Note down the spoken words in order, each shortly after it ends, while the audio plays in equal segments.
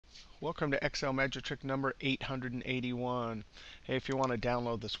Welcome to Excel Magic Trick number 881. Hey, if you want to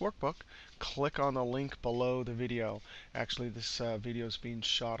download this workbook, click on the link below the video. Actually, this video is being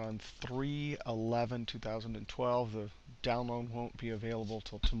shot on 3/11/2012. The download won't be available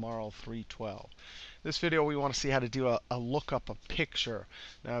till tomorrow, 3/12. This video, we want to see how to do a lookup a picture.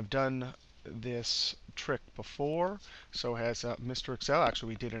 Now, I've done this trick before, so has Mr. Excel. Actually,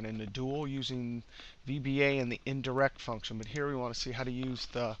 we did it in a dual using VBA and the indirect function. But here we want to see how to use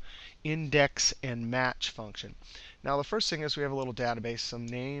the index and match function. Now, the first thing is we have a little database, some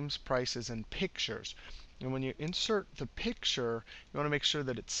names, prices, and pictures. And when you insert the picture, you want to make sure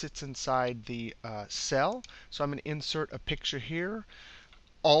that it sits inside the cell. So I'm going to insert a picture here.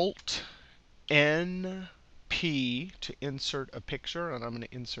 Alt NP to insert a picture, and I'm going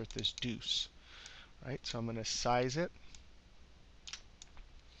to insert this deuce. Right, so I'm going to size it.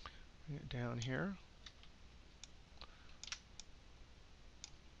 Bring it down here.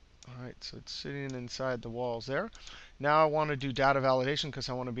 All right, so it's sitting inside the walls there. Now I want to do data validation because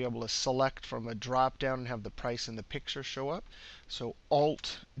I want to be able to select from a drop-down and have the price and the picture show up. So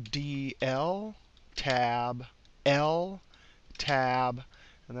Alt DL, Tab, L, Tab,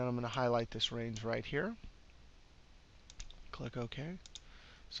 and then I'm going to highlight this range right here. Click OK.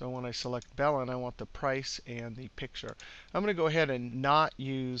 So when I select Bellin, I want the price and the picture. I'm going to go ahead and not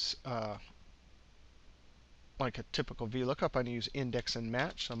use like a typical VLOOKUP. I'm going to use index and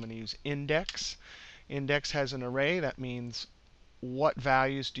match. So I'm going to use index. Index has an array. That means what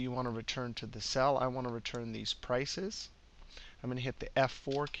values do you want to return to the cell? I want to return these prices. I'm going to hit the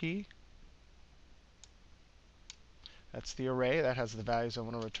F4 key. That's the array. That has the values I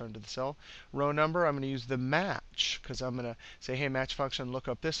want to return to the cell. Row number, I'm going to use the match because I'm going to say, hey, match function, look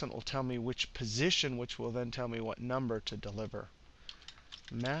up this, and it will tell me which position, which will then tell me what number to deliver.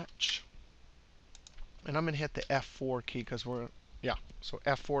 Match. And I'm going to hit the F4 key because so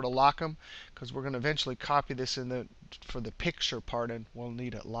F4 to lock them because we're going to eventually copy this for the picture part, and we'll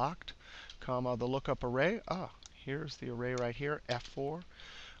need it locked. Comma, the lookup array. Here's the array right here, F4.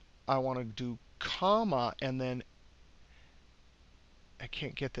 I want to do comma, and then I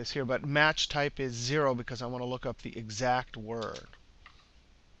can't get this here, but match type is 0 because I want to look up the exact word.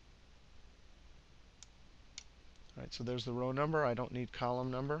 All right, so there's the row number. I don't need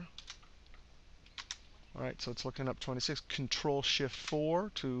column number. All right, so it's looking up 26.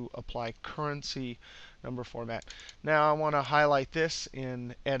 Control-Shift-4 to apply currency number format. Now I want to highlight this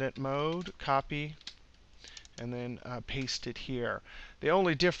in edit mode, copy, and then paste it here. The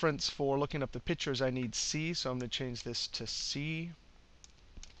only difference for looking up the picture is I need C, so I'm going to change this to C.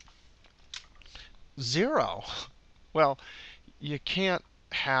 0. Well, you can't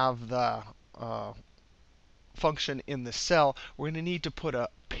have the function in the cell. We're going to need to put a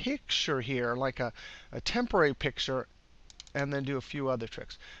picture here, like a temporary picture, and then do a few other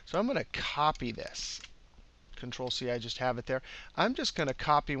tricks. So I'm going to copy this. Control-C, I just have it there. I'm just going to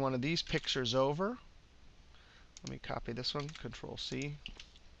copy one of these pictures over. Let me copy this one, Control-C.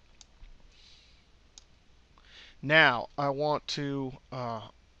 Now I want to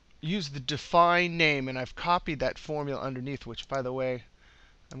use the define name, and I've copied that formula underneath, which, by the way,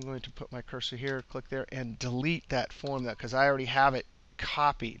 I'm going to put my cursor here, click there, and delete that formula because I already have it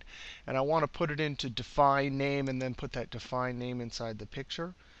copied. And I want to put it into define name and then put that define name inside the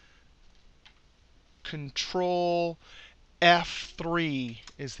picture. Control F3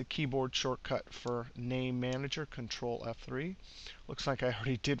 is the keyboard shortcut for Name Manager. Control F3. Looks like I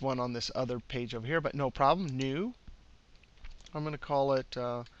already did one on this other page over here, but no problem. New. I'm going to call it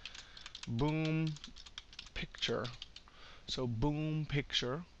Boom Picture. So Boom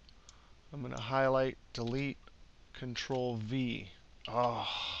Picture. I'm going to highlight, delete, Control V. So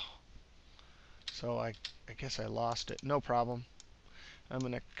I guess I lost it. No problem. I'm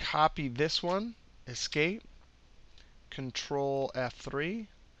going to copy this one, escape, Control F3,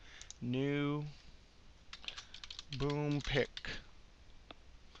 new, boom pick.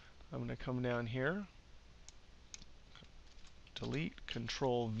 I'm going to come down here, delete,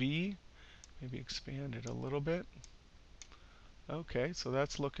 Control V, maybe expand it a little bit. Okay, so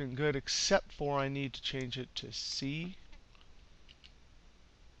that's looking good, except for I need to change it to C.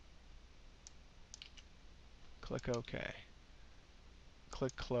 Click OK.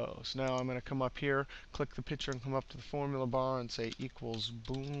 Click Close. Now I'm going to come up here, click the picture, and come up to the formula bar and say equals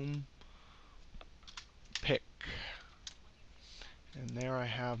boom pick. And there I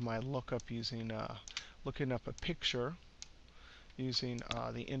have my lookup using looking up a picture using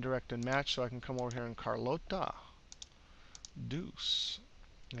the indirect and match. So I can come over here and Carlota deuce.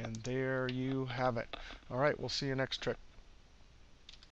 And there you have it. All right, we'll see you next trick.